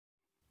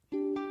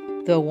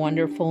The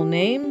wonderful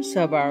names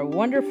of our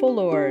wonderful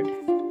Lord.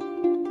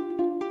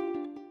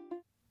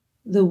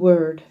 The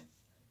Word.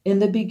 In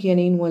the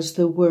beginning was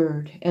the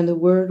Word, and the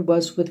Word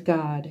was with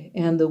God,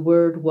 and the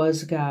Word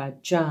was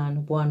God.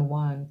 John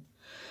 1:1.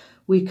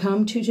 We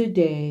come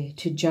today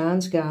to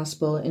John's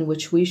Gospel, in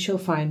which we shall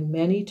find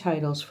many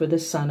titles for the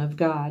Son of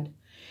God.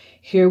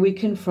 Here we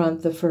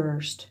confront the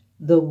first,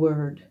 the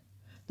Word.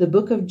 The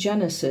book of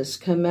Genesis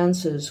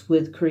commences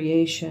with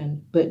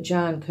creation, but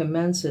John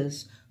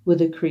commences with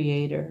a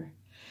Creator.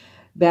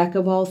 Back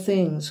of all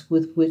things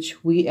with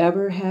which we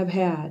ever have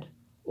had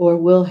or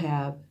will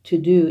have to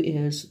do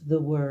is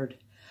the Word.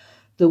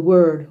 The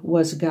Word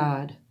was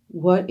God.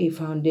 What a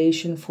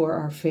foundation for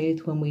our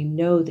faith when we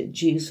know that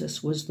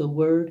Jesus was the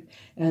Word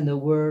and the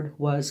Word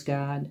was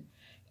God.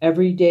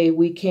 Every day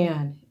we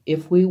can,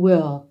 if we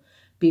will,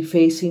 be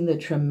facing the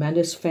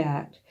tremendous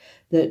fact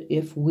that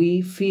if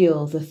we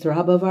feel the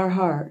throb of our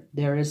heart,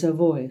 there is a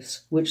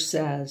voice which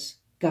says,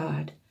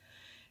 God.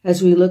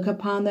 As we look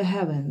upon the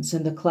heavens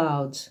and the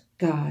clouds,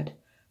 God,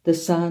 the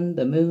sun,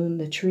 the moon,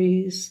 the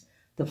trees,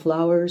 the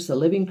flowers, the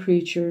living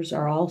creatures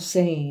are all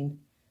saying,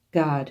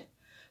 God.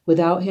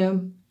 Without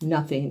him,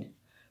 nothing.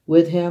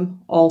 With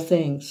him, all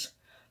things.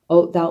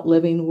 O thou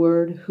living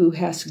Word, who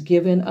hast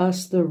given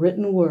us the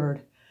written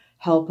word,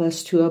 help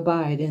us to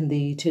abide in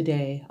thee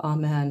today.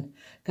 Amen.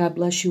 God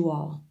bless you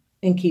all,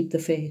 and keep the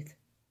faith.